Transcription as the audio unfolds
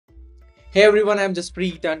Hey everyone, I'm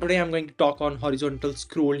Jaspreet and today I'm going to talk on horizontal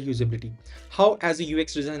scroll usability. How as a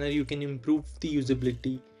UX designer you can improve the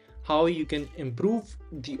usability, how you can improve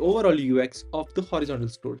the overall UX of the horizontal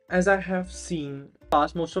scroll. As I have seen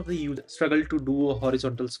past, most of the users struggle to do a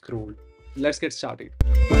horizontal scroll. Let's get started.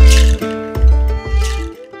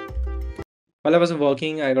 While I was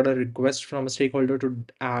working, I got a request from a stakeholder to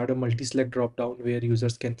add a multi-select drop-down where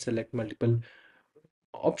users can select multiple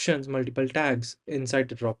options, multiple tags inside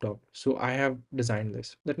the drop-down. So I have designed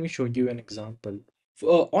this. Let me show you an example.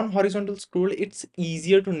 On horizontal scroll, it's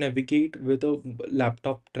easier to navigate with a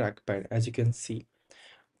laptop trackpad, as you can see.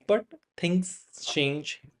 But things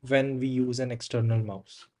change when we use an external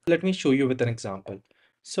mouse. Let me show you with an example.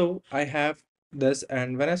 So I have this,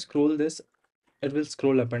 and when I scroll this, it will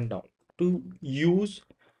scroll up and down. To use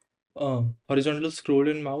horizontal scroll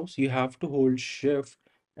in mouse, you have to hold shift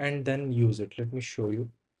and then use it. Let me show you.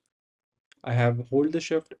 I have hold the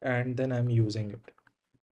shift and then I'm using it.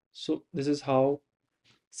 So this is how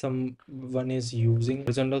someone is using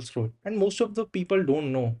horizontal scroll, and most of the people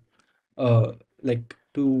don't know like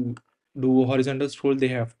to do horizontal scroll they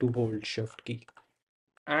have to hold shift key.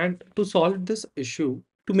 And to solve this issue,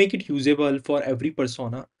 to make it usable for every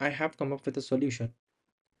persona, I have come up with a solution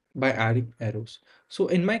by adding arrows. So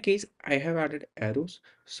in my case, I have added arrows.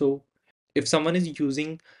 So if someone is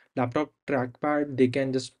using laptop trackpad, they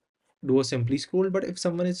can just do a simply scroll. But if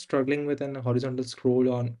someone is struggling with an horizontal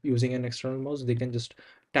scroll on using an external mouse, they can just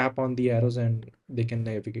tap on the arrows and they can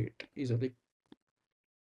navigate easily.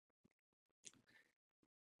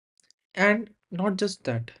 And not just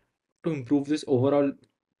that, to improve this overall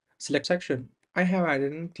select section, I have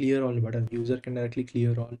added a clear all button. User can directly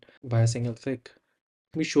clear all by a single click.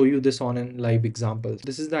 Let me show you this on a live example.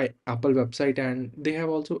 This is the Apple website and they have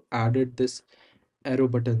also added this arrow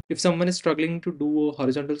button. If someone is struggling to do a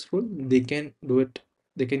horizontal scroll, they can do it.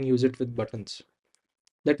 They can use it with buttons.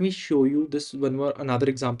 Let me show you this one more another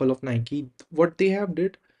example of Nike. What they have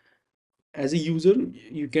did as a user,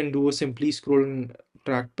 you can do a simply scroll in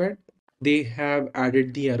trackpad. They have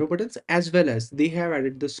added the arrow buttons as well as they have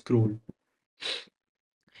added the scroll.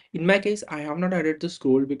 In my case, I have not added the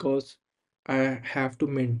scroll because I have to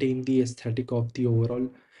maintain the aesthetic of the overall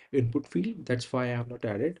input field. That's why I have not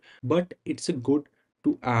added. But it's a good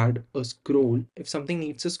to add a scroll. If something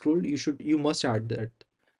needs a scroll, you must add that.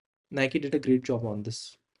 Nike did a great job on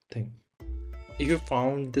this thing. If you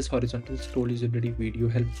found this horizontal scroll usability video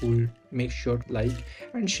helpful, make sure to like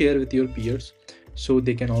and share with your peers so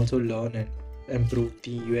they can also learn and improve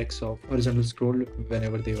the UX of horizontal scroll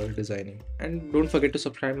whenever they were designing. And don't forget to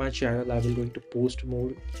subscribe my channel. I will going to post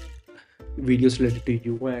more videos related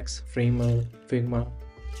to UX, Framer, Figma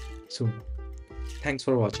soon. Thanks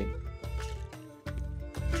for watching.